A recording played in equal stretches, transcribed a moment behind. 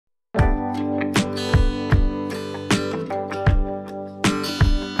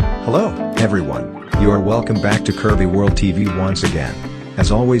Hello, everyone. You are welcome back to Curvy World TV once again.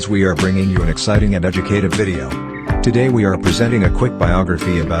 As always, we are bringing you an exciting and educative video. Today we are presenting a quick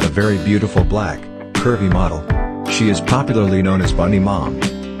biography about a very beautiful black, curvy model. She is popularly known as Bunnie Mom.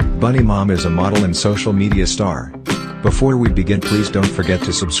 Bunnie Mom is a model and social media star. Before we begin, please don't forget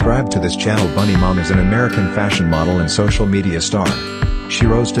to subscribe to this channel. Bunnie Mom is an American fashion model and social media star. She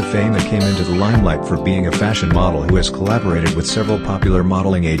rose to fame and came into the limelight for being a fashion model who has collaborated with several popular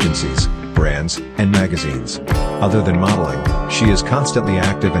modeling agencies, brands, and magazines. Other than modeling, she is constantly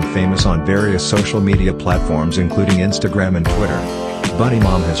active and famous on various social media platforms including Instagram and Twitter. Bunnie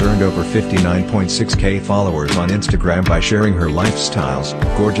Mom has earned over 59.6k followers on Instagram by sharing her lifestyles,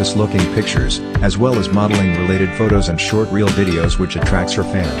 gorgeous-looking pictures, as well as modeling-related photos and short reel videos, which attracts her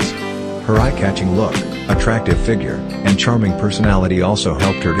fans. Her eye-catching look, attractive figure, and charming personality also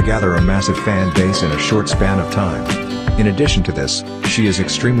helped her to gather a massive fan base in a short span of time. In addition to this, she is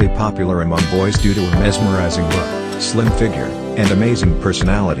extremely popular among boys due to her mesmerizing look, slim figure, and amazing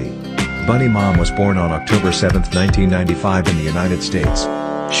personality. Bunnie Mom was born on October 7, 1995 in the United States.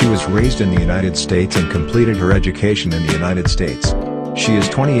 She was raised in the United States and completed her education in the United States. She is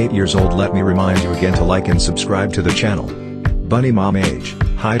 28 years old. Let me remind you again to like and subscribe to the channel. Bunnie Mom age,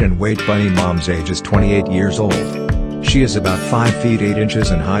 height and weight. Bunnie Mom's age is 28 years old. She is about 5 feet 8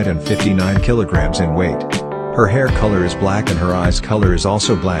 inches in height and 59 kilograms in weight. Her hair color is black and her eyes color is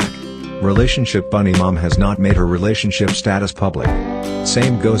also black. Relationship: Bunnie Mom has not made her relationship status public.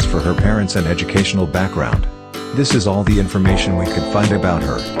 Same goes for her parents and educational background. This is all the information we could find about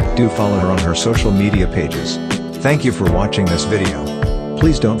her. Do follow her on her social media pages. Thank you for watching this video.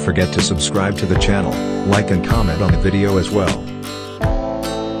 Please don't forget to subscribe to the channel, like and comment on the video as well.